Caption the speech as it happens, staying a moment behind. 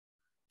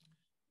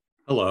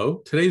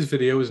Hello, today's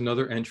video is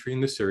another entry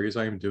in the series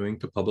I am doing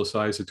to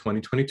publicize the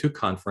 2022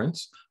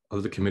 conference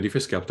of the Committee for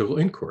Skeptical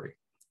Inquiry.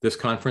 This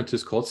conference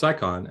is called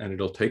CSICon, and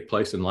it'll take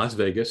place in Las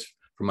Vegas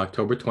from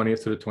October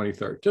 20th to the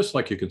 23rd, just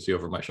like you can see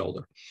over my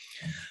shoulder.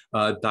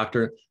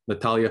 Dr.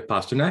 Natália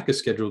Pasternak is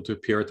scheduled to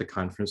appear at the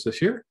conference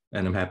this year,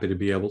 and I'm happy to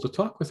be able to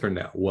talk with her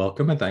now.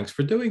 Welcome, and thanks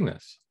for doing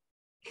this.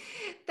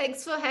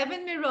 Thanks for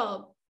having me,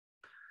 Rob.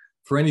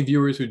 For any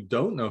viewers who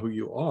don't know who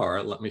you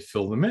are, let me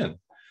fill them in.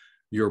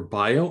 Your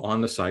bio on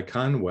the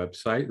CSICon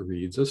website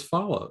reads as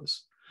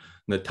follows.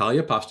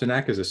 Natália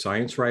Pasternak is a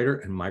science writer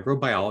and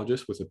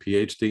microbiologist with a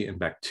PhD in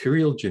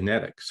bacterial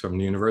genetics from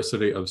the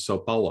University of Sao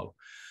Paulo.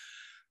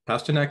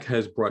 Pasternak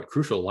has brought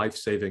crucial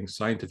life-saving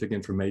scientific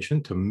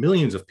information to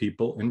millions of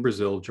people in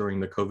Brazil during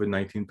the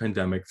COVID-19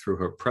 pandemic through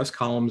her press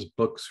columns,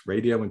 books,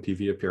 radio, and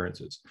TV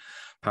appearances.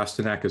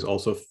 Pasternak is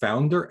also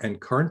founder and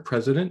current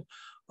president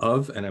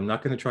of, and I'm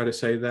not going to try to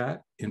say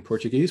that in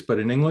Portuguese, but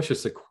in English,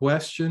 it's the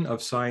Question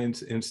of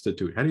Science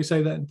Institute. How do you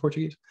say that in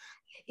Portuguese?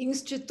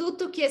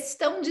 Instituto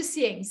Questão de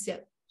Ciência.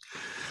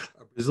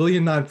 A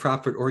Brazilian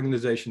nonprofit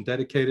organization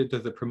dedicated to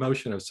the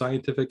promotion of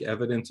scientific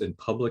evidence and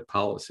public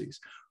policies.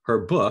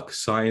 Her book,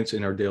 Science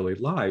in Our Daily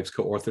Lives,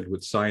 co-authored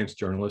with science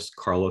journalist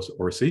Carlos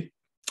Orsi,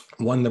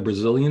 won the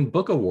Brazilian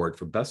Book Award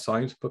for Best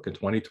Science Book in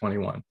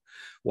 2021.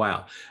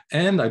 Wow.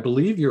 And I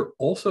believe you're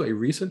also a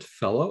recent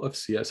fellow of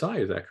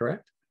CSI, is that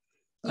correct?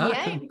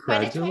 Yeah,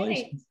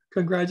 congratulations.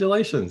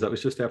 Congratulations. That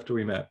was just after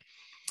we met.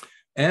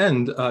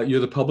 And you're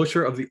the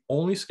publisher of the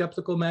only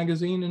skeptical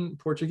magazine in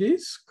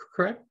Portuguese,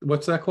 correct?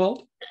 What's that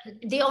called?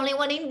 The only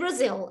one in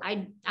Brazil.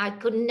 I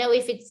couldn't know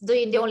if it's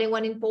the only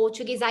one in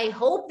Portuguese. I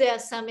hope there are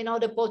some in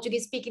other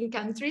Portuguese-speaking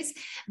countries,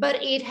 but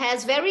it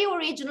has very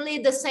originally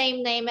the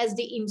same name as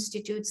the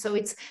Institute. So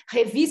it's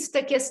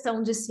Revista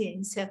Questão de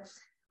Ciência.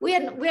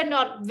 We're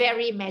not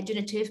very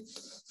imaginative.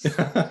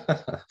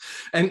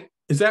 And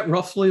is that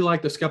roughly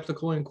like the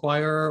Skeptical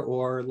Inquirer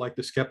or like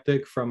the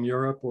Skeptic from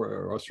Europe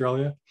or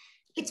Australia?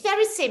 It's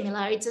very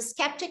similar. It's a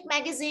skeptic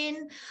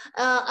magazine,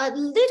 a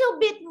little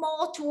bit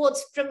more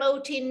towards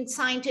promoting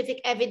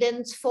scientific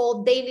evidence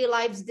for daily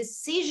lives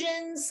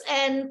decisions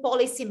and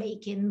policy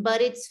making,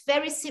 but it's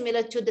very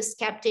similar to the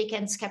Skeptic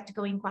and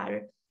Skeptical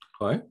Inquirer.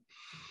 Okay.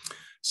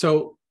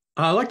 So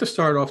I'd like to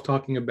start off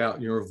talking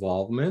about your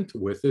involvement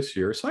with this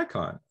year's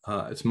CSICon.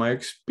 It's my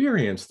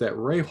experience that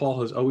Ray Hall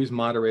has always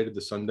moderated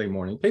the Sunday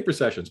morning paper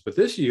sessions, but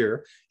this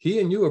year, he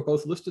and you are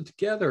both listed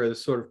together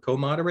as sort of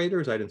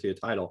co-moderators. I didn't see a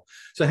title.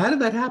 So how did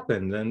that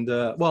happen? And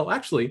well,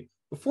 actually,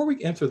 before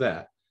we answer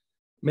that,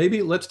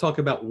 maybe let's talk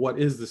about what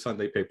is the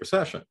Sunday paper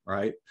session,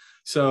 right?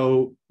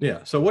 So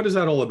yeah, so what is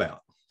that all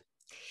about?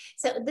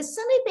 So the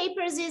Sunday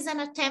Papers is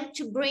an attempt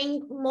to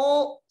bring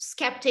more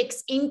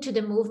skeptics into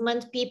the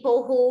movement,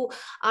 people who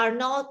are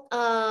not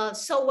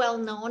so well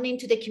known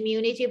into the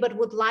community, but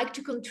would like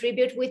to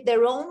contribute with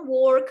their own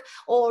work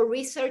or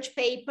research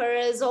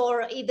papers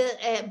or either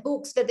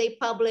books that they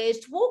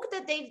published, work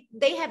that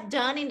they have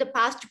done in the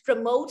past to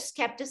promote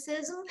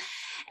skepticism.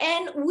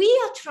 And we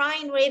are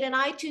trying, Ray and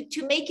I,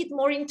 to make it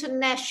more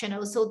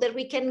international so that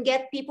we can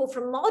get people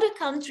from other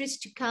countries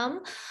to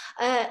come,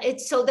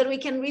 so that we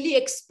can really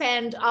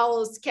expand our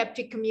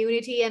skeptic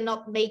community and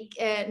not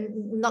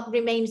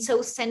remain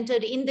so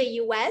centered in the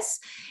US.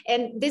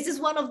 And this is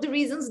one of the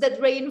reasons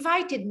that Ray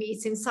invited me,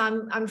 since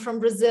I'm from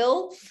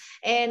Brazil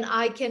and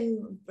I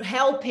can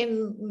help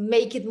him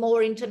make it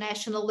more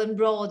international and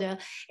broader.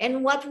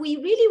 And what we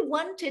really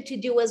wanted to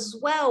do as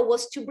well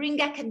was to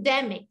bring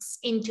academics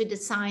into the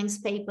science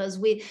papers.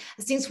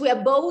 Since we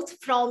are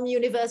both from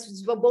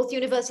universities, we're both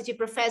university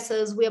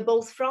professors, we are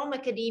both from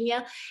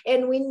academia,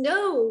 and we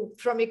know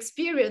from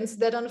experience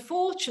that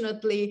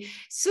unfortunately,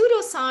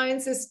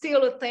 pseudoscience is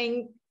still a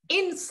thing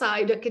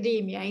inside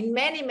academia in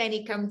many,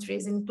 many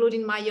countries,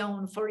 including my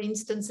own. For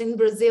instance, in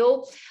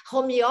Brazil,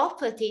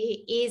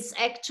 homeopathy is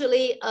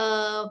actually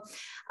a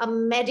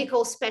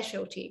medical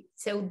specialty.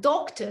 So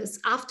doctors,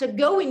 after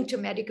going to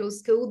medical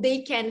school,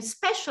 they can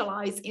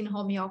specialize in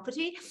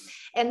homeopathy.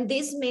 And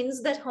this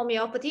means that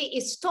homeopathy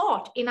is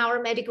taught in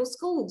our medical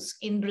schools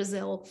in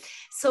Brazil.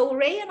 So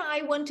Ray and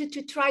I wanted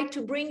to try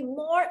to bring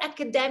more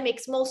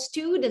academics, more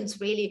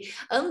students, really,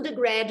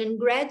 undergrad and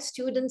grad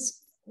students,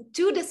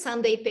 to the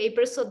Sunday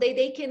paper so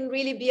they can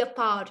really be a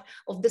part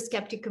of the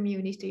skeptic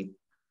community.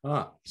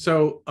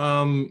 So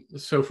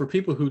for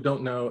people who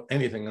don't know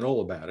anything at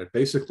all about it,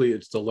 basically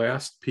it's the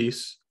last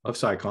piece of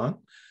CSICon.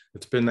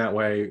 It's been that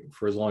way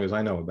for as long as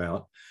I know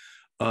about.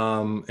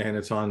 And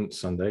it's on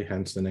Sunday,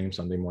 hence the name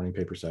Sunday morning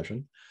paper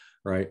session,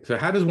 right? So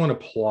how does one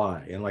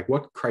apply, and like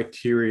what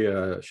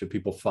criteria should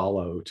people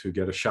follow to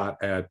get a shot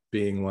at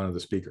being one of the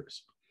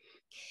speakers?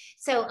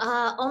 So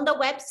on the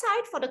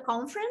website for the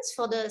conference,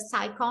 for the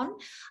CSICon,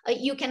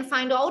 you can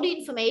find all the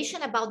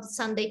information about the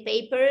Sunday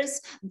papers,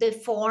 the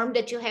form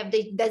that you have,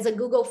 there's a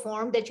Google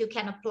form that you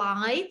can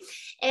apply.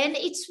 And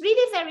it's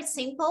really very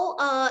simple.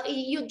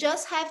 You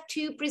just have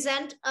to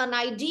present an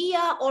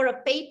idea or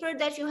a paper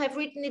that you have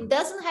written. It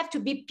doesn't have to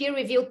be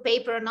peer-reviewed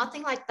paper or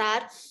nothing like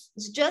that.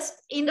 It's just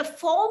in the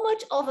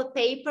format of a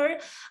paper,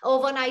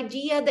 of an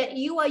idea that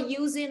you are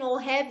using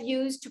or have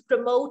used to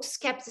promote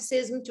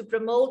skepticism, to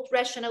promote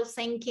rational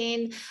thinking,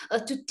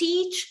 to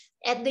teach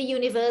at the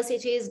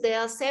universities. There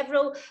are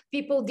several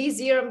people this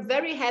year. I'm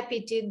very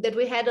happy that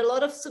we had a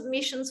lot of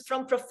submissions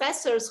from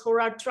professors who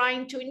are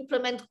trying to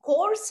implement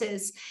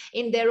courses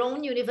in their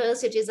own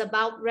universities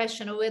about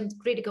rational and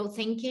critical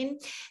thinking.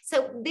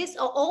 So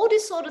all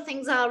these sort of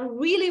things are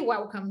really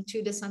welcome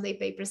to the Sunday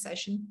paper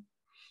session.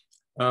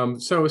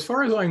 So as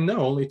far as I know,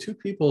 only 2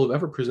 people have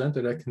ever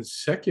presented at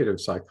consecutive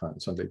CSICon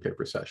Sunday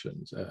paper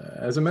sessions.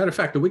 As a matter of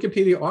fact, the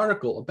Wikipedia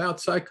article about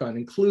CSICon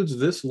includes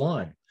this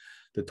line: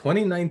 the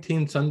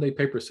 2019 Sunday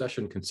paper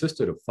session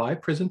consisted of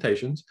 5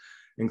 presentations,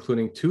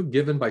 including 2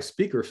 given by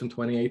speakers from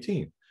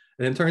 2018.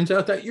 And it turns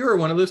out that you're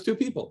one of those 2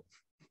 people.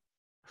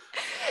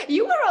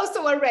 You are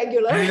also a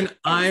regular. And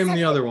I'm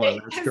the other one,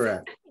 that's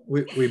correct.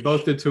 We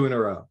both did 2 in a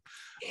row.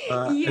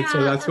 And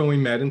so that's when we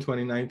met in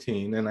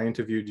 2019, and I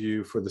interviewed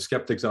you for the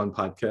Skeptic Zone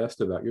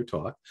podcast about your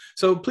talk.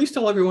 So please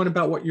tell everyone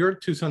about what your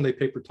 2 Sunday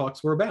paper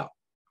talks were about.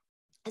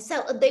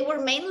 So they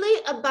were mainly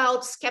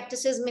about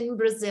skepticism in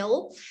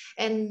Brazil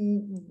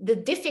and the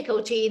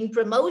difficulty in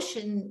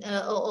promotion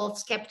of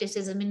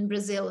skepticism in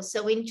Brazil.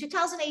 So in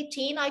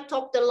 2018, I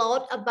talked a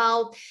lot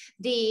about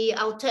the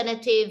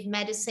alternative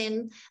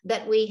medicine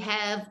that we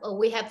have.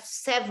 We have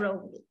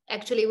several,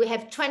 actually we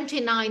have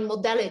 29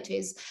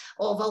 modalities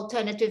of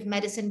alternative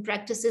medicine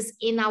practices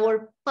in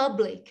our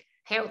public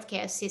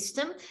healthcare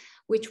system,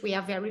 which we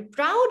are very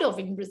proud of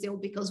in Brazil,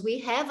 because we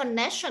have a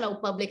national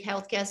public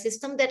healthcare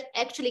system that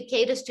actually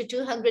caters to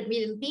 200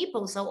 million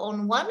people. So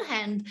on one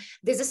hand,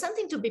 this is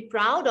something to be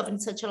proud of in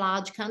such a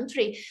large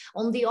country.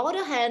 On the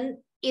other hand,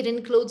 it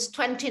includes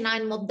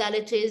 29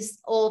 modalities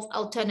of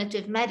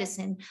alternative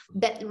medicine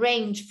that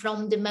range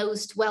from the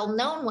most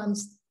well-known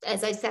ones,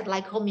 as I said,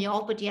 like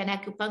homeopathy and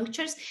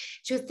acupunctures,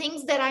 to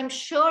things that I'm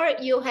sure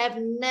you have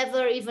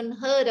never even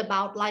heard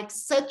about, like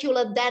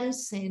circular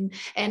dancing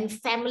and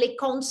family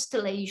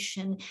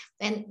constellation.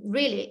 And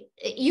really,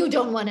 you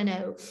don't want to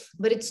know,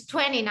 but it's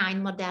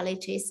 29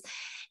 modalities.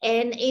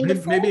 And in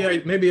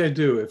maybe I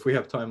do if we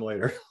have time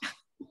later.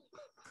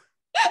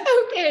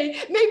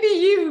 Okay, maybe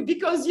you,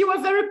 because you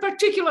are very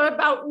particular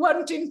about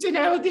wanting to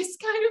know this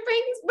kind of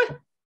things, but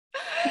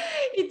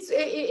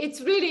it's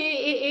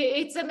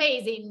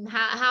amazing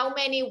how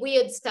many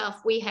weird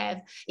stuff we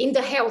have in the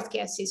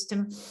healthcare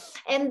system.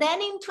 And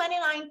then in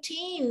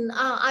 2019,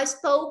 I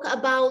spoke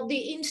about the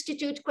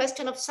Institute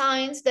Questão de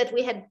Ciência that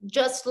we had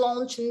just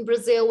launched in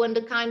Brazil, and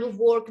the kind of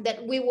work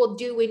that we were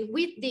doing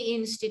with the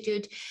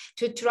Institute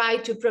to try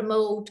to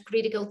promote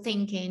critical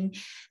thinking.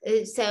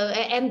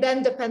 And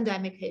then the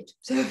pandemic hit.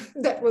 So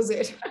that was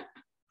it.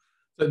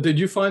 So did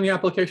you find the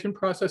application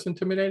process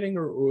intimidating,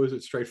 or was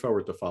it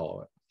straightforward to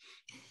follow it?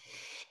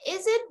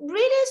 Is it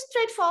really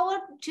straightforward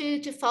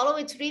to follow?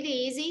 It's really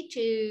easy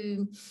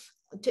to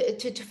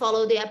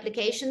follow the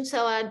application.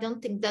 So I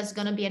don't think there's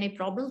going to be any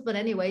problems. But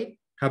anyway.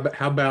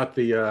 How about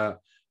the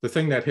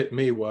thing that hit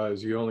me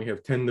was you only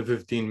have 10 to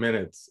 15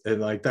 minutes, and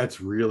like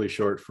that's really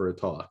short for a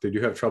talk. Did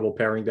you have trouble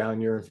paring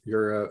down your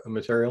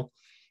material?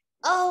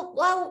 Oh,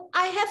 well,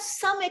 I have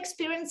some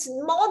experience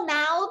more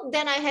now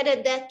than I had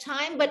at that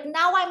time, but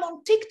now I'm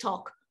on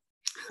TikTok.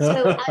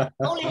 So I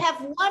only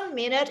have 1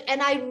 minute,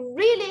 and I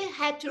really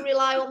had to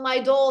rely on my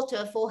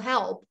daughter for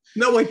help.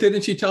 No, wait,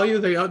 didn't she tell you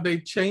they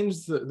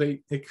changed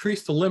they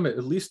increased the limit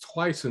at least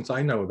twice since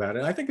I know about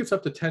it? I think it's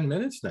up to 10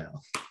 minutes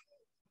now.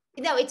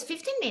 No, it's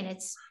 15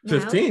 minutes.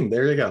 15,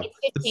 there you go.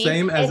 The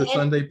same as the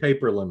Sunday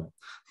paper limit.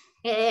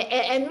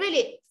 And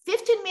really,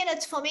 15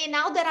 minutes for me,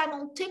 now that I'm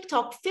on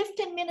TikTok,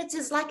 15 minutes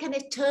is like an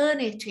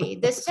eternity.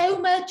 There's so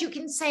much you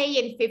can say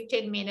in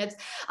 15 minutes.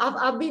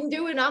 I've been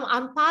doing,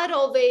 I'm part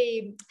of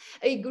a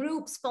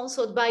group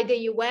sponsored by the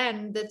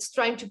UN that's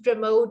trying to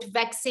promote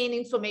vaccine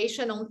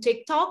information on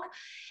TikTok.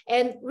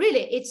 And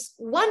really, it's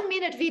 1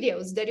 minute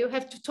videos that you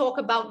have to talk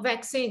about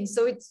vaccines.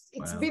 So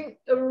it's been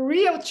a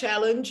real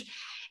challenge.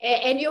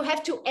 And you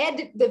have to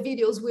edit the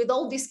videos with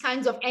all these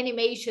kinds of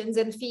animations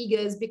and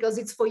figures because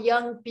it's for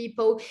young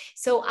people.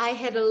 So I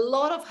had a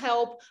lot of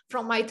help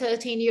from my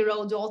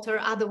 13-year-old daughter.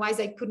 Otherwise,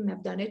 I couldn't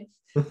have done it.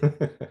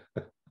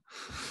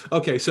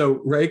 Okay, so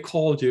Ray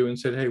called you and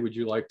said, hey, would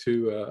you like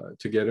to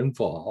get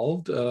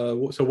involved?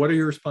 So what are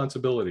your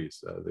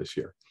responsibilities this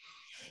year?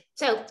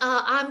 So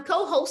I'm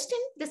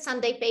co-hosting the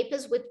Sunday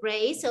papers with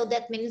Ray. So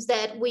that means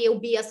that we'll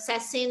be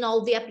assessing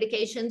all the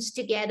applications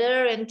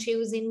together and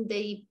choosing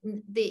the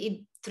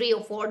 3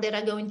 or 4 that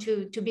are going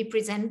to be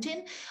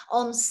presenting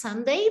on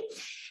Sunday.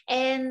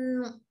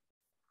 And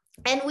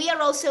And we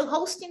are also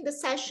hosting the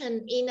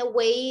session in a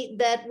way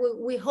that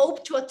we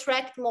hope to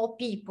attract more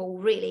people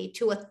really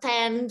to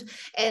attend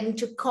and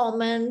to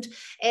comment.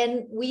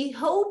 And we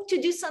hope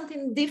to do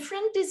something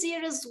different this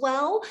year as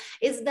well,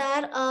 is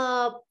that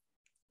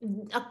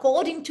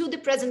according to the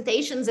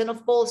presentations, and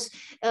of course,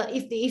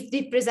 if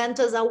the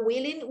presenters are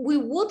willing, we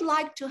would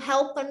like to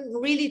help and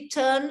really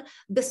turn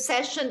the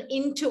session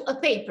into a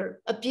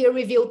paper, a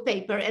peer-reviewed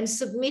paper, and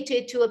submit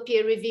it to a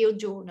peer-reviewed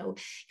journal,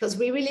 because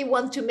we really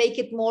want to make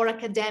it more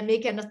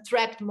academic and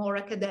attract more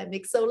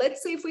academics. So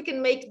let's see if we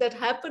can make that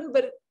happen,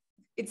 but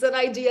it's an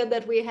idea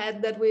that we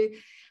had that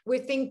we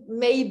think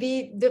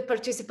maybe the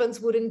participants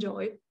would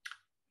enjoy.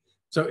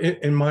 So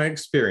in my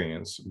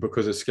experience,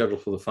 because it's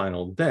scheduled for the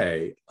final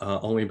day,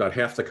 only about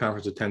half the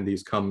conference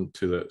attendees come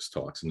to those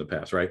talks in the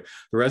past, right?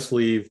 The rest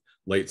leave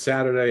late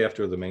Saturday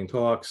after the main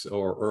talks,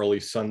 or early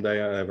Sunday.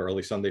 I have an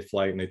early Sunday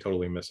flight and they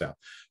totally miss out.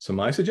 So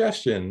my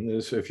suggestion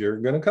is, if you're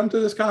going to come to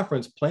this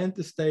conference, plan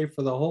to stay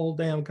for the whole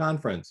damn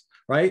conference,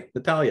 right?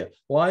 Natalia,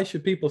 why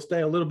should people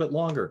stay a little bit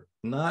longer,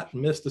 not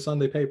miss the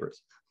Sunday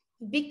papers?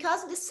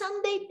 Because the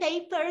Sunday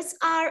papers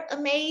are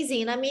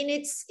amazing. I mean,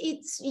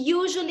 it's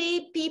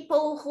usually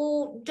people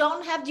who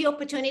don't have the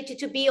opportunity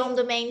to be on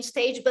the main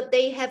stage, but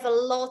they have a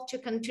lot to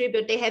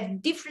contribute. They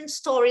have different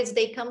stories.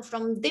 They come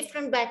from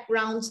different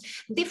backgrounds,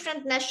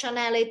 different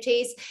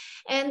nationalities.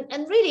 And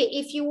really,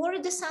 if you were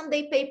at the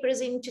Sunday papers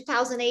in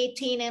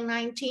 2018 and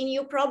 19,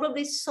 you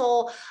probably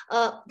saw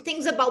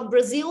things about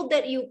Brazil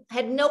that you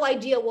had no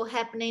idea were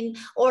happening,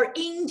 or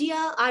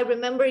India. I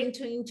remember in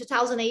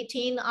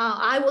 2018,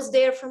 I was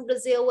there from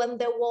Brazil when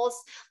there was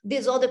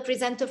this other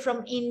presenter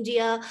from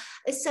India.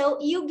 So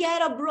you get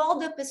a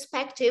broader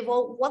perspective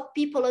of what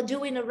people are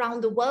doing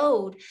around the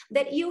world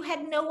that you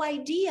had no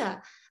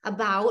idea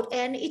about.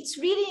 And it's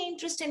really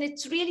interesting,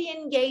 it's really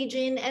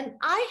engaging. And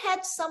I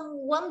had some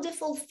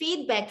wonderful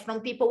feedback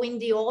from people in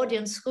the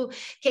audience who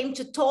came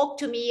to talk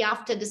to me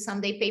after the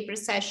Sunday paper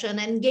session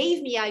and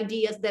gave me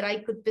ideas that I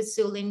could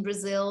pursue in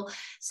Brazil.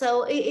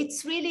 So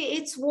it's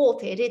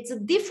worth it. It's a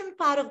different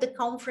part of the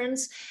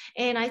conference,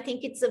 and I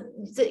think it's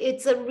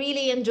a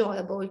really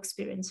enjoyable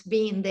experience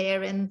being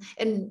there and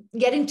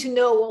getting to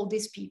know all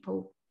these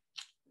people.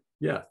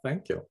 Yeah,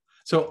 thank you.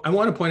 So I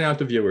want to point out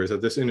to viewers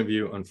that this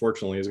interview,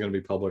 unfortunately, is going to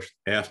be published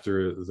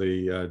after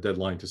the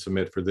deadline to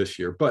submit for this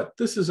year. But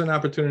this is an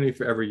opportunity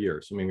for every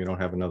year. So, I mean, we don't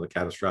have another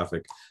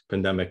catastrophic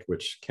pandemic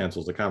which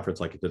cancels the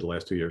conference like it did the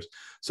last 2 years.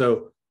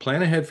 So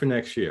plan ahead for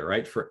next year,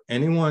 right? For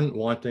anyone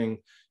wanting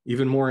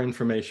even more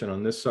information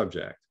on this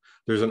subject,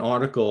 there's an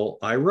article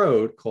I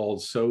wrote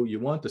called "So You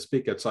Want to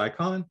Speak at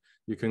CSICon?"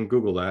 You can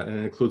Google that, and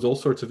it includes all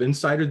sorts of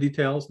insider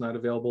details not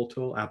available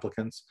to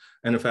applicants.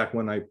 And in fact,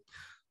 when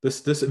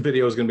this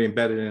video is going to be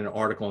embedded in an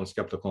article on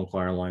Skeptical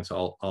Inquirer Online,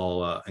 so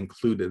I'll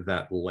include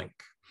that link.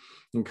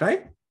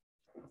 Okay,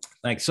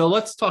 thanks. So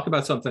let's talk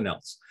about something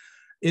else.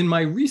 In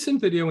my recent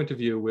video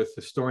interview with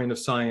historian of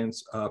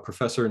science,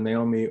 Professor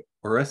Naomi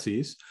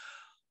Orsi,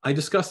 I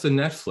discussed the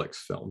Netflix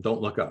film,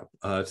 Don't Look Up.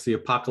 It's the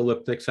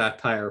apocalyptic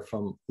satire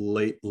from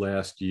late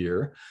last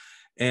year.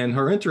 And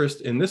her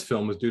interest in this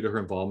film was due to her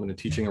involvement in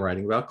teaching and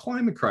writing about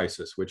climate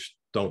crisis, which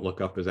Don't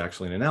Look Up is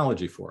actually an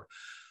analogy for.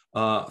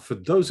 For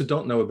those who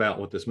don't know about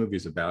what this movie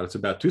is about, it's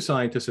about two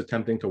scientists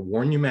attempting to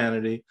warn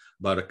humanity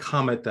about a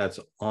comet that's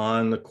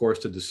on the course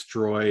to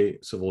destroy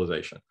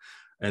civilization.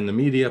 And the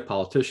media,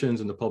 politicians,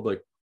 and the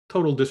public,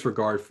 total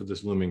disregard for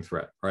this looming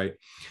threat, right?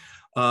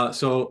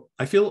 So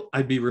I feel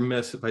I'd be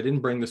remiss if I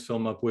didn't bring this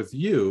film up with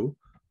you.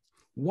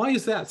 Why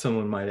is that,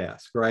 someone might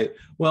ask, right?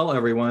 Well,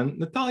 everyone,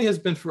 Natalia has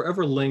been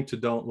forever linked to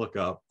Don't Look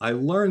Up. I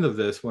learned of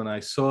this when I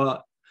saw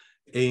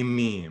a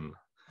meme.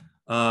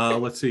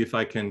 Let's see if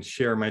I can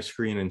share my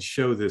screen and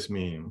show this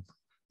meme.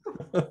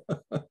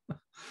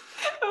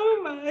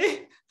 Oh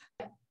my.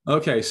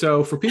 Okay,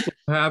 so for people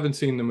who haven't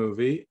seen the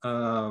movie,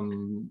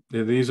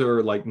 these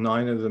are like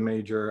 9 of the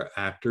major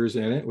actors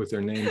in it with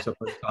their names up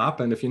at the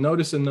top. And if you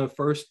notice in the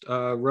first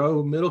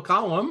row middle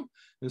column,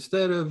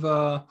 instead of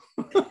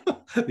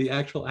the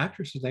actual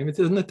actress's name, it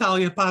says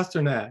Natália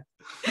Pasternak.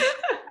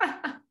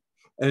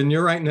 And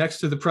you're right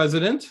next to the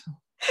president.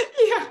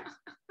 Yeah.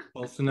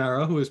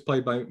 Bolsonaro, who is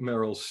played by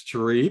Meryl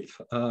Streep,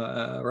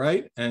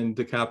 right? And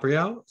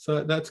DiCaprio.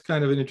 So that's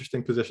kind of an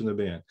interesting position to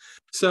be in.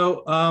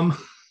 So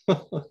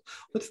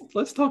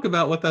let's talk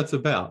about what that's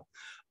about.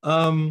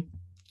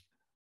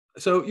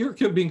 So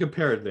you're being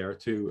compared there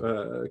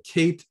to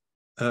Kate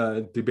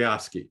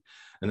Dibiasky,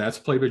 and that's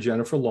played by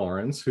Jennifer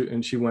Lawrence,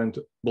 and she went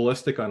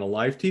ballistic on a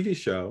live TV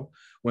show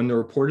when the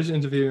reporters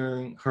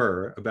interviewing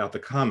her about the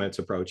comet's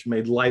approach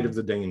made light of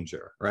the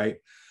danger, right?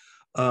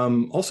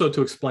 Also,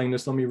 to explain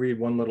this, let me read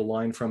one little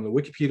line from the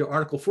Wikipedia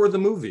article for the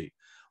movie.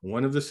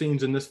 One of the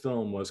scenes in this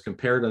film was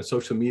compared on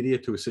social media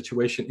to a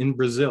situation in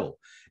Brazil.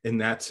 In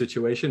that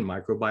situation,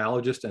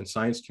 microbiologist and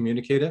science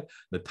communicator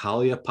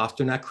Natália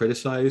Pasternak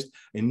criticized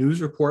a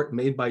news report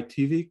made by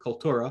TV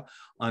Cultura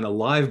on a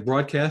live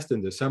broadcast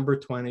in December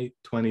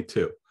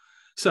 2022.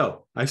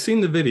 So I've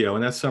seen the video,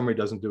 and that summary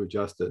doesn't do it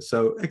justice.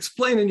 So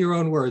explain in your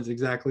own words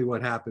exactly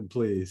what happened,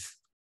 please.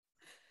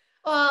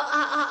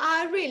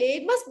 I really,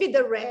 it must be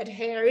the red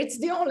hair. It's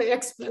the only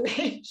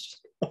explanation.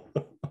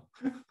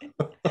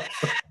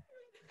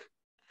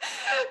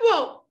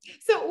 Well,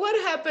 so what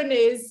happened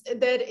is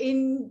that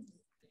in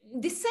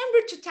December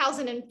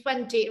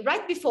 2020,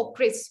 right before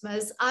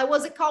Christmas, I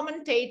was a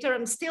commentator,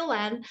 I'm still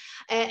am,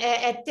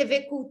 at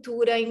TV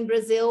Cultura in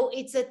Brazil.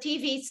 It's a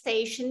TV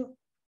station.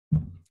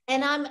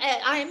 And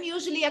I'm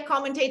usually a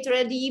commentator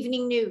at the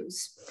evening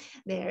news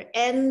there.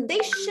 And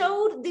they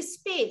showed this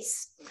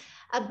piece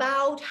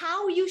about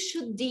how you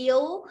should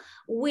deal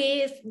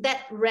with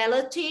that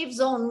relatives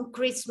on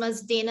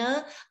Christmas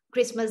dinner,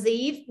 Christmas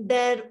Eve,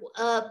 that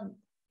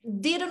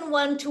didn't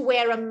want to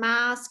wear a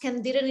mask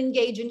and didn't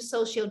engage in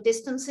social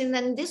distancing.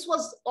 And this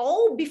was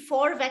all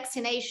before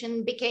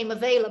vaccination became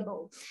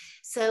available.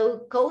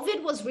 So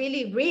COVID was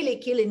really, really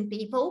killing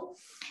people.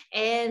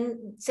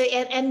 And so,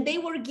 and they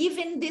were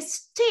given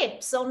these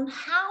tips on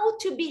how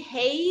to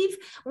behave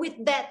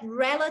with that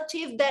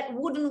relative that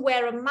wouldn't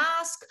wear a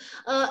mask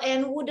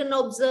and wouldn't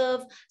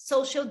observe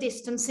social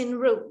distancing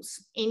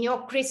rules in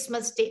your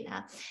Christmas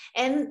dinner.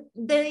 And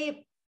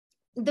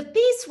the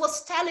piece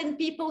was telling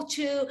people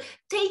to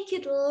take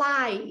it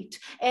light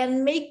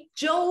and make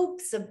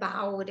jokes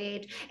about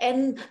it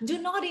and do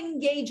not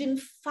engage in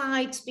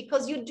fights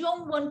because you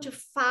don't want to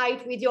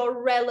fight with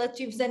your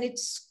relatives and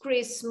it's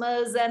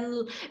Christmas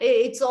and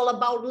it's all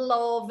about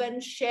love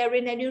and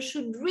sharing and you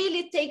should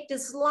really take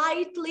this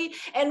lightly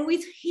and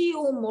with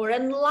humor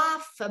and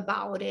laugh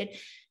about it.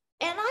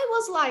 And I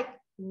was like,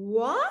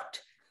 what?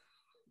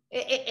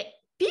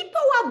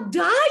 People are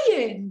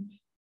dying.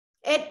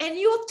 And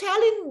you're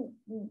telling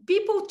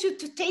people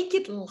to take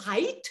it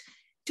light,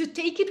 to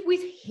take it with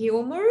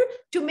humor,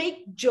 to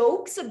make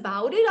jokes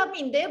about it. I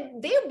mean,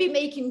 they'll be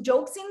making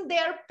jokes in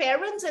their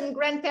parents' and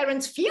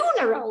grandparents'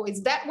 funeral.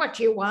 Is that what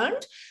you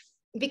want?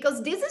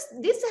 Because this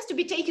has to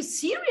be taken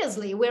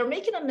seriously. We're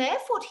making an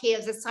effort here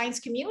as a science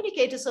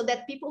communicator so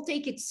that people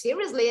take it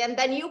seriously. And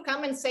then you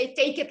come and say,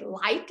 take it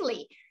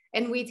lightly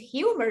and with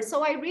humor.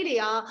 So I really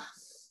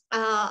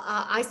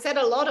I said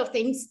a lot of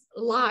things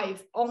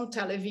live on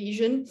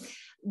television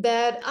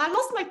that I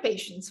lost my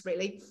patience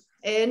really.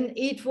 And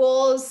it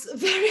was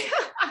very,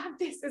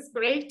 this is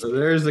great. So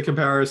there's the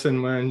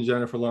comparison when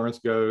Jennifer Lawrence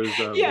goes.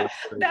 Yeah,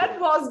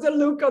 that was the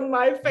look on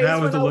my face when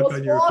I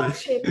was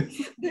watching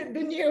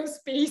the news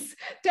piece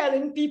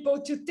telling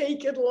people to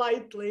take it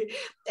lightly.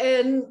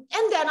 And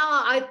then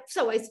I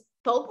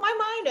spoke my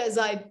mind as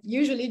I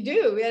usually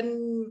do.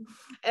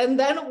 And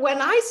then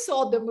when I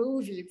saw the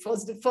movie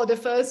for the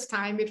first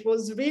time, it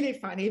was really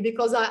funny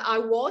because I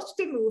watched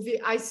the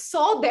movie, I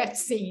saw that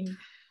scene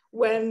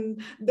when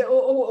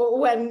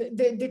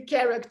the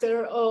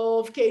character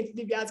of Kate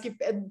Dibiatsky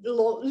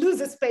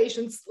loses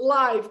patience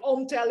live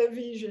on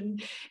television.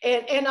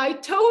 And I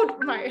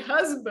told my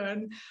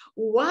husband,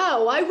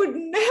 wow, I would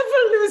never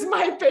lose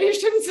my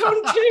patience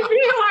on TV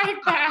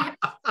like that.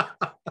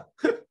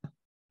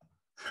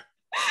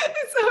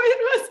 So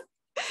it was,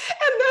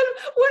 and then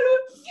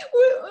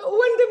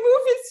when the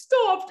movie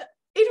stopped,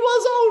 it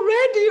was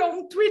already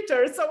on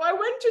Twitter. So I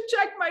went to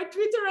check my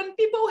Twitter and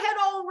people had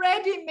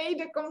already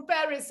made a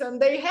comparison.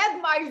 They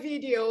had my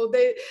video.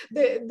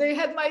 They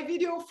had my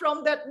video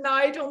from that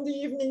night on the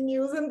evening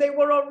news and they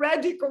were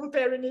already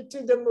comparing it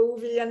to the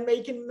movie and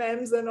making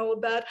memes and all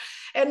that.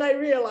 And I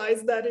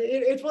realized that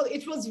it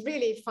was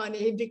really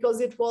funny because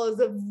it was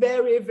a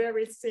very,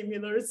 very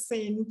similar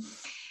scene.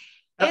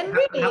 And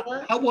really,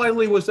 how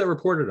widely was that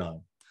reported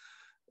on?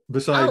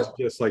 Besides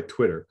just like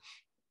Twitter?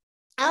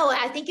 Oh,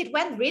 I think it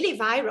went really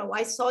viral.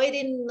 I saw it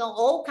in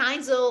all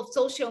kinds of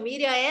social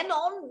media and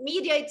on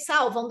media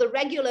itself, on the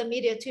regular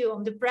media too,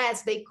 on the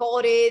press. They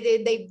caught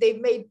it, they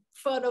made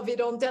fun of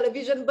it on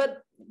television,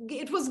 but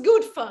it was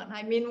good fun.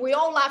 I mean, we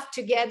all laughed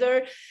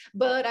together,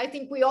 but I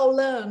think we all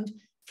learned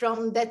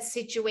from that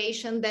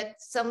situation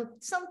that some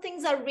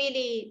things are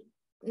really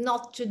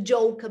not to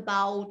joke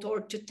about or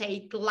to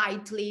take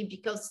lightly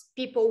because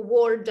people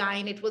were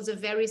dying. It was a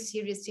very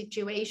serious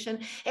situation.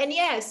 And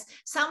yes,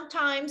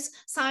 sometimes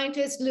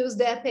scientists lose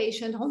their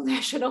patient on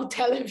national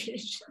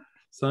television.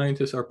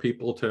 Scientists are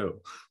people too.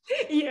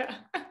 Yeah.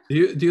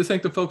 Do you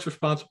think the folks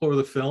responsible for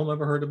the film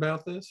ever heard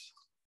about this?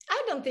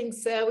 I don't think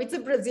so. It's a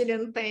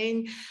Brazilian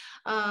thing.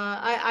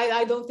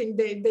 I don't think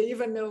they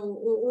even know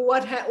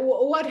what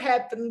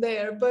happened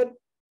there, but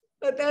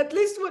at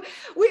least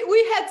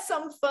we had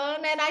some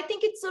fun, and I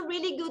think it's a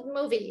really good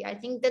movie. I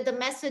think that the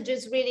message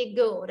is really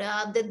good.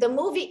 The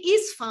movie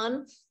is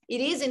fun, it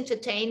is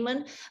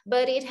entertainment,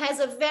 but it has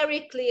a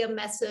very clear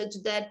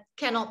message that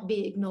cannot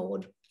be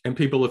ignored. And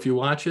people, if you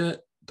watch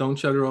it, don't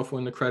shut it off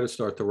when the credits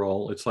start to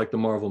roll. It's like the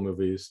Marvel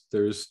movies.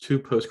 There's 2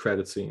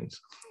 post-credit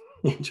scenes,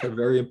 which are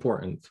very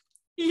important.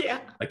 Yeah.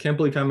 I can't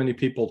believe how many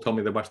people told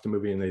me they watched the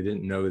movie and they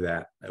didn't know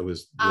that it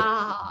was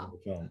the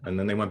film. And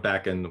then they went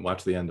back and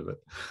watched the end of it.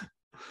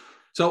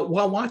 So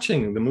while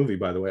watching the movie,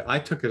 by the way, I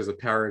took it as a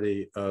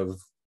parody of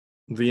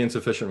the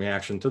insufficient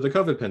reaction to the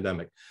COVID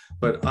pandemic.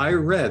 But I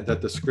read that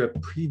the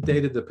script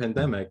predated the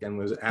pandemic and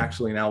was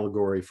actually an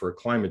allegory for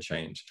climate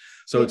change.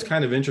 So it's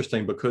kind of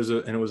interesting because,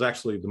 and it was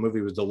actually, the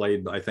movie was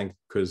delayed, I think,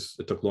 because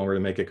it took longer to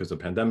make it because the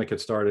pandemic had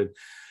started.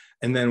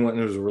 And then when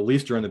it was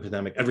released during the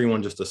pandemic,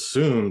 everyone just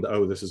assumed,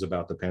 oh, this is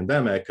about the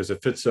pandemic because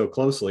it fits so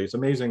closely. It's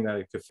amazing that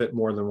it could fit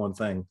more than one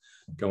thing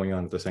going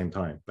on at the same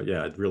time. But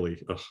yeah, it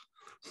really, ugh.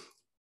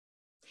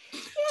 Yeah,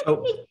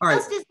 so, all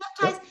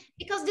right.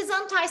 Because these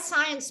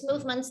anti-science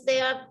movements,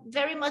 they are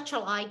very much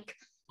alike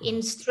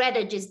in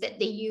strategies that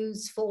they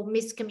use for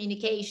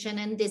miscommunication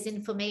and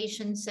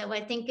disinformation. So I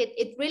think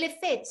it really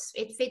fits.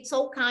 It fits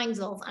all kinds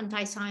of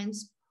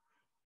anti-science.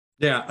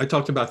 Yeah, I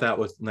talked about that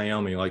with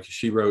Naomi. Like,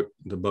 she wrote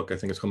the book, I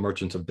think it's called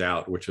Merchants of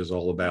Doubt, which is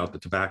all about the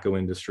tobacco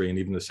industry, and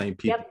even the same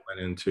people went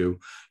into,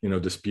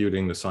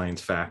 disputing the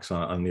science facts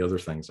on the other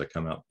things that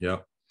come up. Yeah.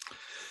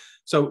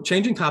 So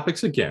changing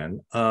topics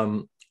again,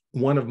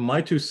 one of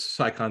my 2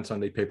 CSICon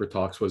Sunday paper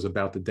talks was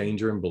about the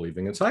danger in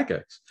believing in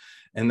psychics.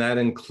 And that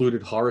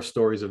included horror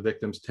stories of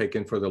victims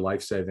taken for their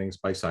life savings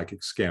by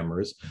psychic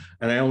scammers.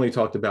 And I only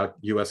talked about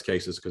US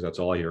cases because that's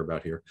all I hear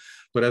about here.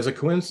 But as a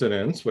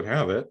coincidence would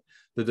have it,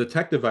 the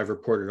detective I've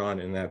reported on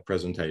in that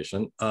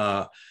presentation,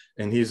 and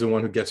he's the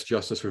one who gets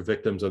justice for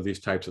victims of these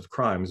types of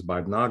crimes,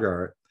 Bob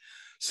Nagar,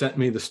 sent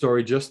me the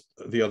story just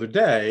the other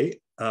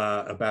day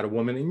about a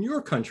woman in your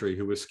country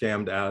who was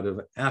scammed out of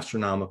an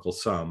astronomical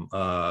sum.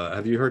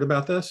 Have you heard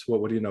about this?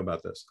 What do you know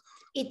about this?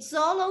 It's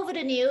all over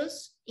the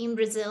news in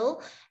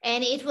Brazil,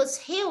 and it was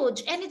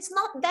huge, and it's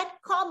not that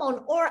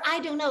common, or I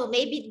don't know,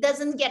 maybe it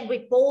doesn't get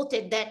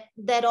reported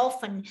that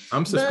often.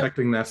 I'm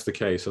suspecting that's the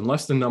case,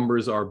 unless the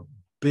numbers are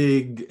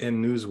big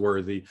and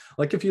newsworthy.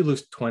 Like if you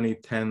lose 20,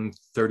 10,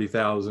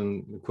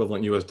 30,000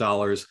 equivalent US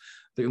dollars,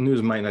 the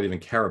news might not even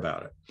care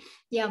about it.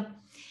 Yeah,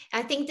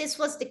 I think this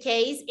was the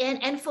case.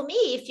 And for me,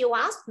 if you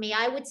asked me,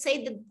 I would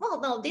say that,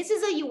 well, no, this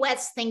is a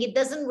US thing. It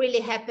doesn't really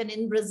happen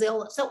in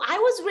Brazil. So I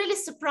was really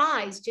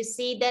surprised to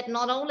see that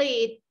not only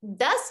it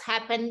does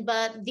happen,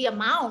 but the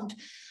amount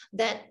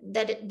that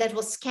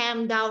was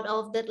scammed out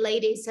of that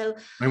lady. So,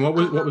 and what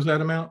was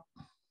that amount?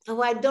 Oh,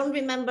 I don't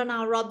remember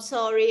now, Rob.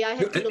 Sorry, I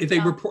have to look.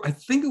 They report. I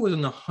think it was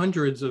in the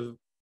hundreds of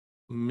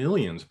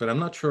millions, but I'm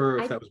not sure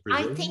if that was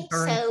Brazilian I think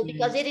currency. so,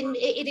 because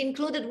it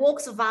included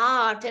works of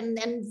art and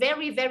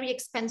very, very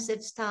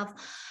expensive stuff.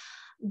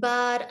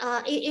 But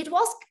it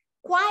was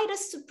quite a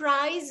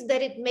surprise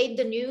that it made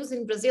the news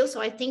in Brazil.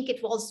 So I think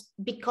it was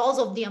because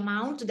of the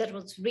amount that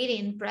was really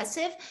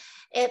impressive.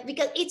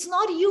 Because it's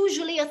not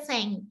usually a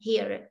thing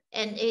here,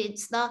 and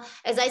it's not,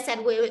 as I said,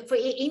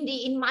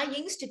 in my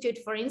institute,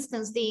 for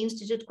instance, the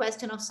Institute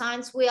Questão de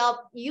Ciência, we are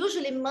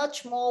usually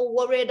much more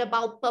worried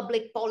about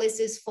public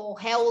policies for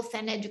health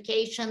and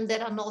education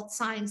that are not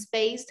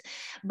science-based,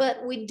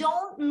 but we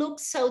don't look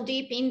so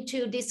deep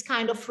into this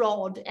kind of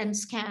fraud and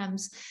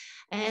scams.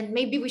 And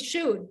maybe we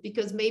should,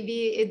 because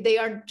maybe they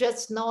are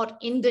just not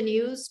in the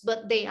news,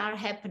 but they are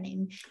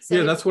happening. So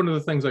yeah, that's one of the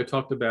things I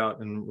talked about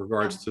in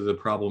regards to the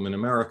problem in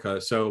America.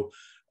 So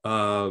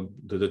the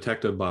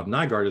detective Bob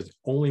Nygaard is the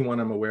only one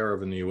I'm aware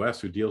of in the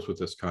US who deals with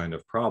this kind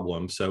of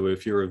problem. So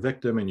if you're a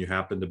victim and you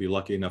happen to be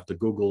lucky enough to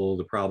Google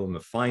the problem to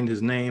find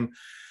his name.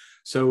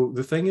 So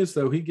the thing is,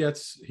 though, he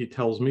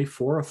tells me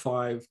 4 or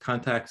 5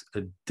 contacts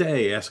a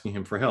day asking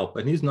him for help.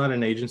 And he's not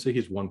an agency,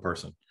 he's one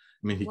person.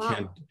 I mean, he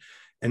can't.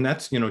 And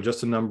that's,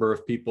 just a number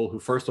of people who,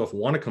 first off,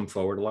 want to come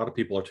forward. A lot of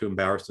people are too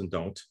embarrassed and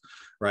don't,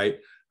 right?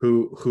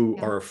 Who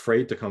are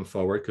afraid to come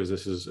forward because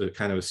this is a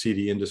kind of a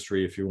seedy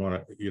industry if you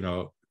want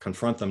to,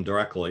 confront them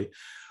directly.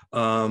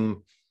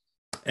 And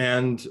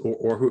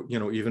who,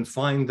 even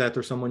find that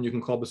there's someone you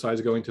can call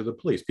besides going to the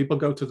police. People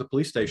go to the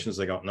police stations,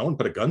 they go, no one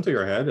put a gun to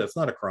your head. That's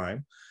not a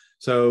crime.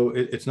 So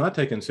it's not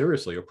taken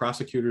seriously. Or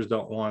prosecutors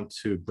don't want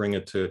to bring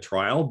it to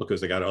trial because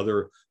they got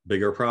other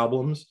bigger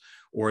problems.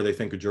 Or they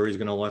think a jury is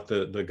going to let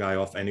the guy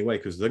off anyway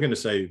because they're going to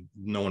say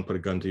no one put a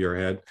gun to your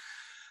head.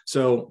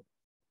 So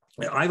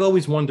I've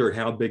always wondered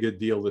how big a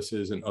deal this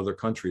is in other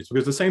countries,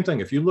 because the same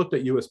thing, if you looked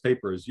at US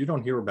papers, you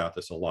don't hear about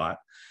this a lot.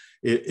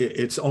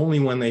 It's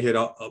only when they hit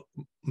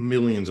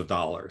millions of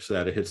dollars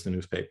that it hits the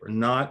newspaper.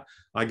 Not,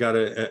 I got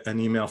an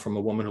email from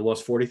a woman who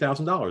lost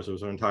 $40,000. It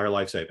was her entire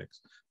life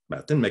savings.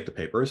 That didn't make the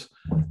papers.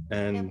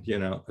 And,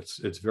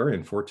 it's very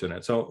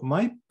unfortunate. So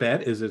my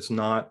bet is it's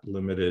not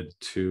limited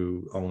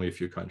to only a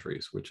few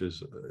countries, which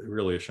is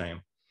really a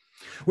shame.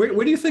 Where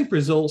do you think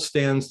Brazil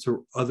stands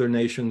to other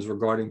nations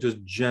regarding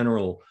just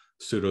general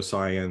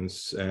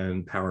pseudoscience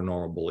and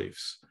paranormal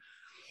beliefs?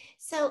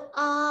 So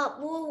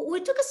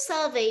we took a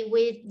survey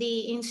with the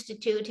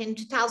Institute in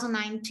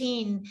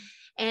 2019,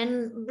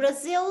 and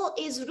Brazil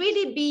is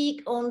really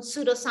big on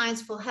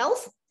pseudoscience for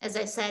health. As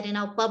I said, in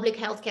our public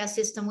healthcare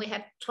system, we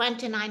have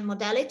 29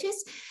 modalities,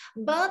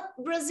 but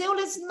Brazil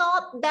is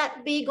not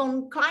that big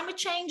on climate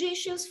change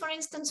issues. For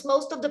instance,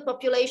 most of the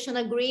population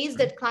agrees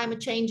that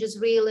climate change is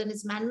real and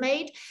is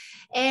man-made.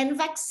 And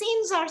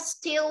vaccines are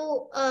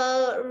still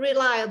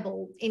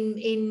reliable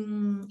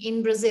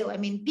in Brazil. I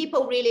mean,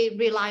 people really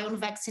rely on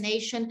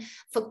vaccination.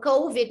 For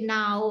COVID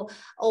now,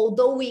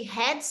 although we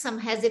had some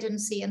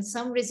hesitancy and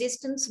some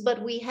resistance,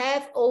 but we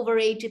have over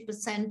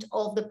 80%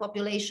 of the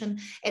population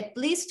at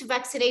least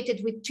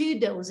vaccinated with 2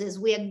 doses.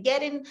 We are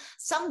getting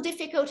some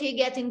difficulty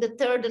getting the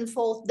 3rd and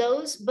 4th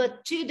dose,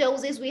 but 2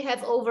 doses, we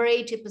have over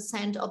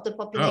 80% of the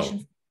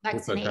population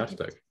vaccinated.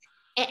 Fantastic.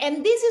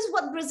 And this is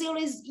what Brazil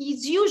is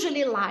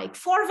usually like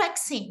for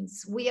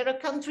vaccines. We are a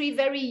country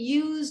very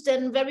used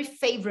and very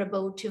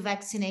favorable to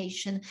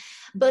vaccination.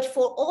 But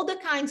for all the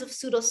kinds of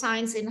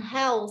pseudoscience in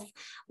health,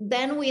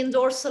 then we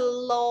endorse a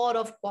lot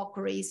of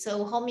quackery.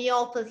 So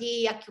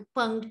homeopathy,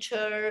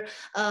 acupuncture,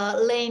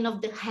 laying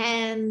of the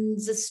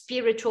hands,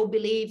 spiritual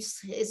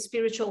beliefs,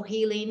 spiritual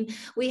healing,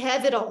 we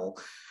have it all.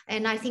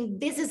 And I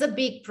think this is a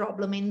big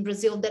problem in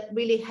Brazil that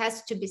really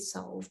has to be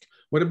solved.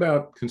 What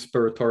about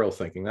conspiratorial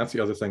thinking? That's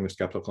the other thing the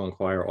Skeptical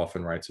Inquirer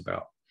often writes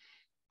about.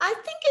 I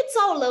think it's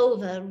all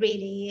over,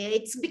 really.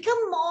 It's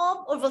become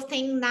more of a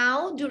thing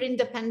now during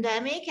the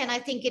pandemic, and I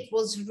think it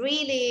was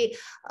really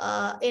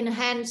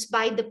enhanced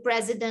by the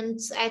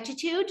president's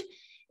attitude.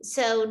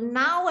 So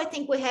now I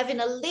think we're having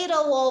a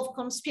little of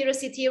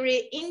conspiracy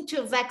theory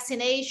into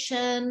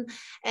vaccination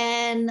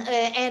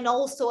and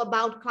also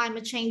about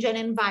climate change and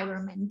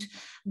environment.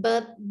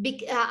 But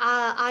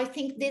I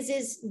think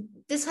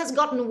this has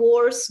gotten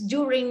worse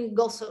during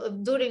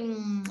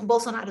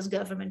Bolsonaro's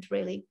government,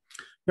 really.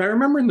 Now, I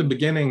remember in the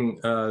beginning,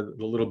 the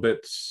little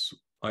bits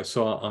I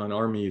saw on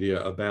our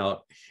media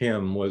about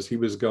him was he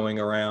was going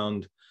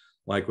around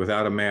like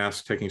without a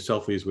mask, taking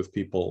selfies with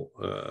people,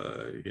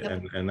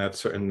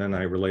 and then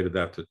I related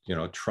that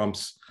to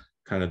Trump's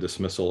kind of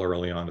dismissal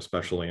early on,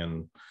 especially,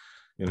 and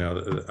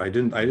I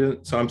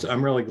didn't. So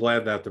I'm really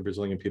glad that the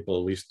Brazilian people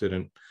at least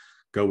didn't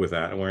go with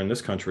that. And where in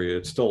this country,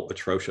 it's still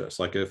atrocious.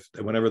 Like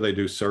whenever they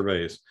do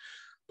surveys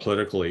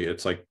politically,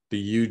 it's like the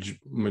huge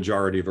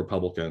majority of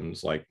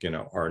Republicans,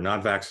 are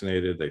not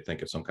vaccinated. They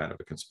think it's some kind of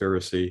a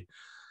conspiracy.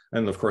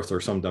 And of course, there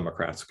are some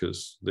Democrats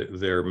because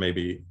they're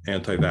maybe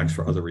anti-vax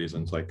for other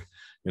reasons, like,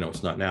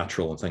 it's not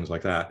natural and things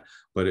like that,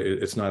 but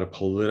it's not a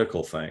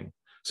political thing.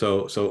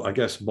 So I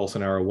guess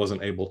Bolsonaro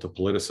wasn't able to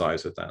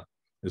politicize it then,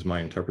 is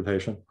my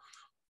interpretation.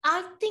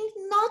 I think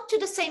not to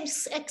the same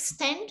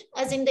extent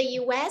as in the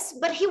US,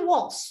 but he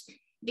was,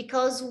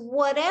 because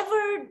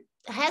whatever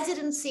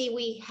hesitancy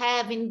we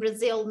have in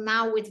Brazil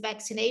now with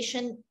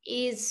vaccination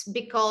is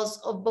because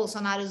of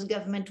Bolsonaro's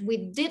government. We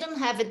didn't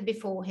have it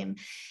before him.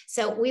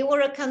 So we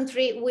were a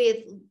country with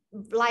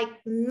like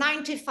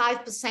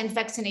 95%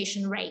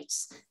 vaccination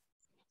rates.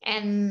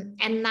 And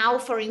now,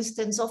 for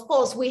instance, of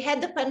course, we had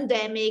the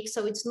pandemic,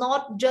 so it's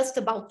not just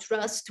about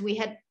trust. We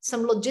had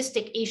some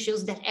logistic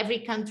issues that every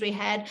country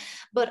had,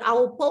 but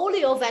our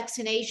polio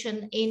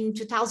vaccination in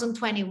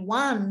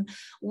 2021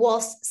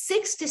 was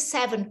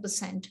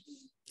 67%.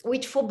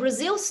 Which for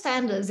Brazil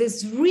standards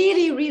is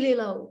really, really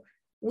low.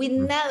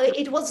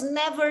 It was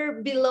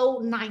never below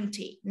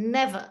 90,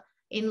 never,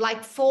 in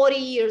like 40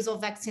 years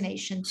of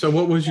vaccination. So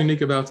what was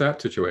unique about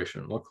that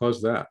situation? What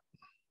caused that?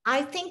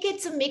 I think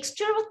it's a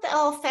mixture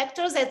of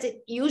factors, as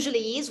it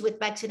usually is with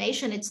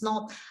vaccination. It's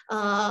not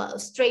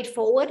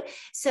straightforward.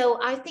 So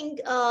I think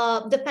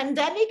the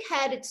pandemic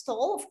had its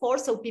toll, of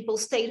course, so people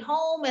stayed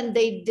home and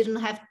they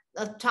didn't have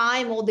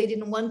time, or they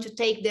didn't want to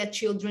take their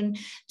children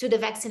to the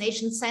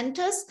vaccination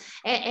centers.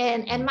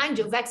 And mind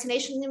you,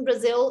 vaccination in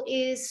Brazil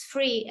is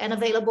free and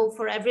available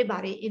for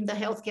everybody in the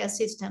healthcare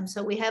system.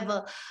 So we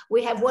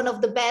have one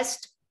of the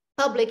best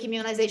public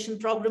immunization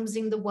programs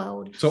in the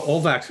world. So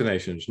all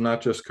vaccinations,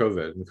 not just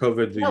COVID. And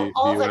COVID, the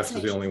US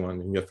is the only one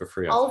you can get for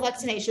free. All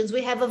vaccinations.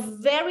 We have a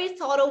very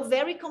thorough,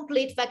 very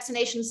complete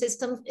vaccination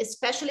system,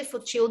 especially for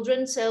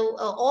children. So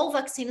all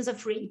vaccines are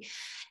free.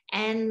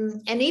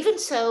 And even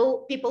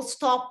so, people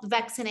stopped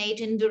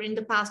vaccinating during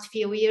the past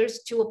few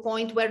years to a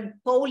point where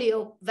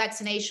polio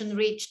vaccination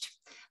reached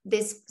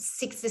this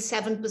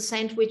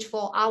 67%, which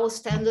for our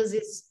standards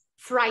is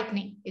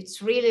frightening.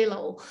 It's really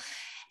low.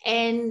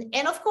 And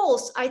of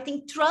course, I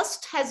think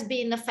trust has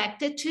been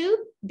affected too,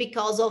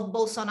 because of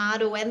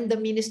Bolsonaro and the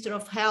Minister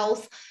of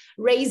Health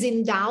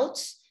raising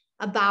doubts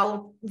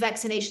about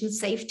vaccination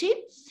safety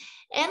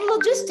and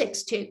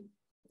logistics too.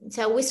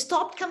 So we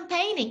stopped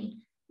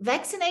campaigning.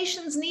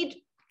 Vaccinations need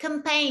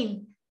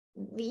campaign.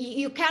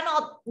 You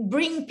cannot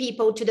bring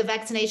people to the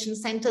vaccination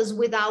centers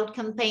without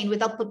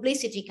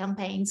publicity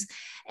campaigns.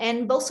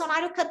 And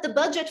Bolsonaro cut the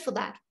budget for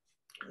that.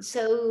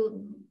 So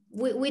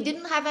we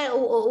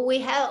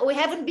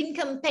haven't been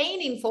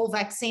campaigning for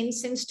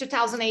vaccines since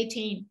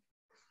 2018.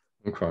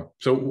 Okay.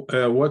 So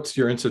what's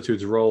your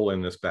institute's role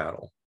in this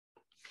battle?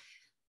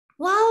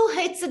 Well,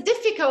 it's a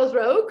difficult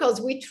role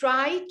because we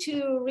try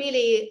to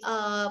really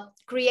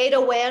create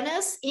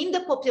awareness in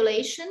the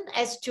population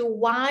as to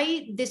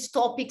why these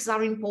topics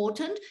are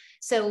important.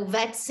 So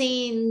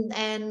vaccine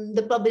and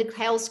the public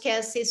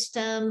healthcare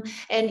system,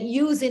 and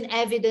using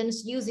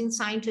evidence, using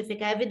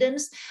scientific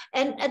evidence.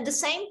 And at the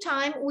same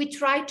time, we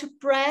try to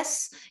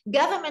press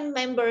government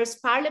members,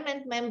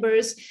 parliament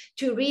members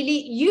to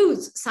really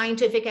use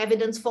scientific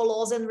evidence for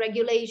laws and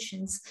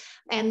regulations.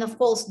 And of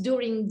course,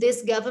 during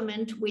this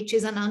government, which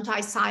is an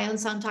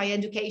anti-science,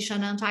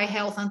 anti-education,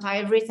 anti-health,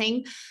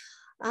 anti-everything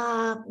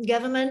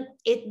government,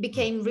 it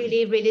became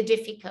really, really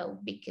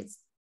difficult, because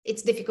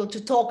it's difficult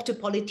to talk to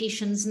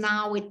politicians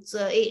now. It's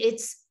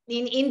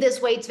in this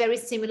way, it's very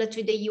similar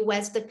to the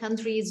US. The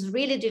country is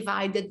really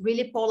divided,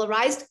 really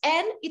polarized,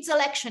 and it's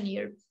election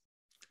year.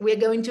 We're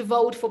going to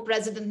vote for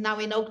president now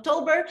in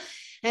October,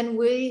 and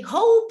we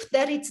hope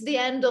that it's the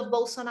end of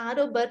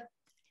Bolsonaro, but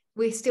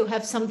we still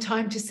have some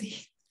time to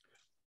see.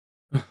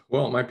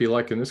 Well, it might be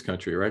like in this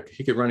country, right?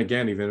 He could run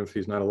again even if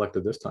he's not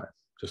elected this time,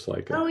 just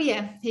like. Oh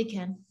yeah, he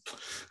can.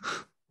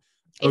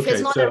 If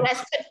he's not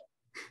arrested,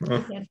 he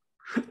can.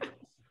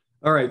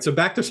 All right, so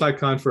back to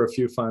CSICon for a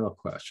few final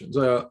questions.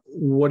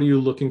 What are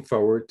you looking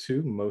forward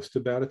to most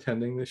about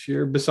attending this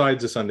year,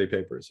 besides the Sunday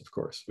papers, of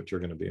course, which are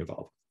going to be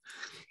involved?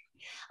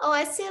 Oh,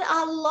 I see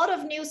a lot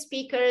of new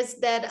speakers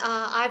that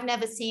I've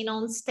never seen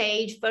on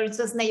stage. For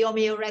instance,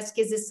 Naomi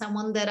Oreskes is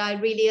someone that I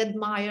really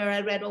admire.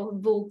 I read all her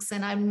books,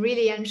 and I'm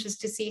really anxious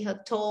to see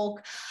her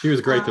talk. She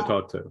was great to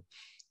talk to.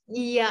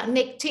 Yeah,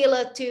 Nick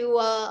Tiller too,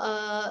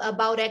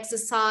 about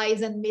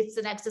exercise and myths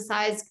and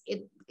exercise,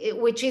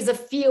 which is a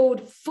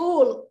field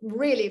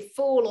really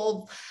full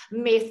of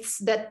myths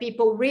that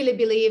people really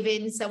believe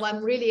in. So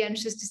I'm really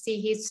anxious to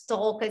see his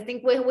talk. I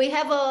think we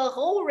have a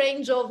whole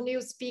range of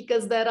new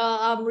speakers that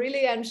I'm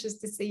really anxious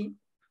to see.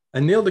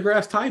 And Neil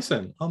deGrasse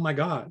Tyson, oh my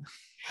God.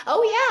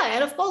 Oh yeah,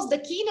 and of course the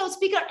keynote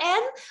speaker,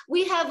 and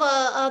we have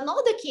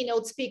another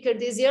keynote speaker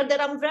this year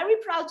that I'm very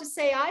proud to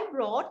say I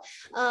brought,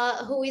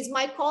 who is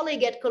my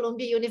colleague at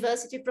Columbia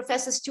University,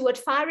 Professor Stuart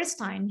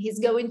Firestein. He's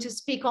going to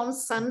speak on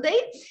Sunday,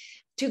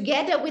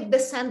 together with the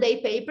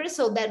Sunday paper,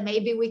 so that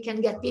maybe we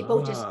can get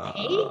people to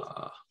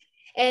stay.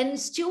 And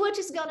Stuart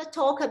is going to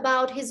talk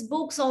about his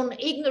books on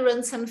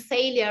ignorance and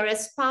failure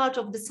as part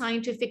of the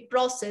scientific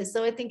process.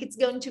 So I think it's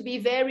going to be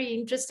very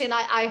interesting.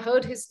 I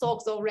heard his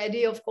talks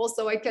already, of course,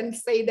 so I can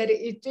say that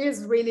it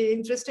is really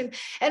interesting.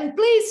 And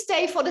please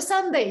stay for the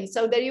Sunday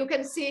so that you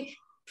can see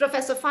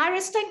Professor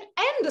Firestein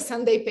and the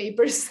Sunday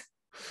papers.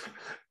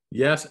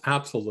 Yes,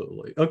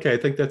 absolutely. Okay, I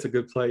think that's a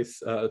good place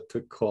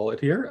to call it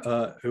here.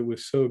 It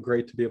was so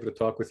great to be able to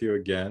talk with you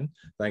again.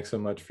 Thanks so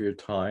much for your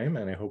time,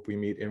 and I hope we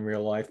meet in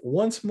real life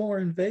once more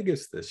in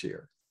Vegas this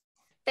year.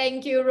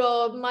 Thank you,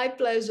 Rob. My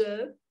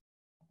pleasure.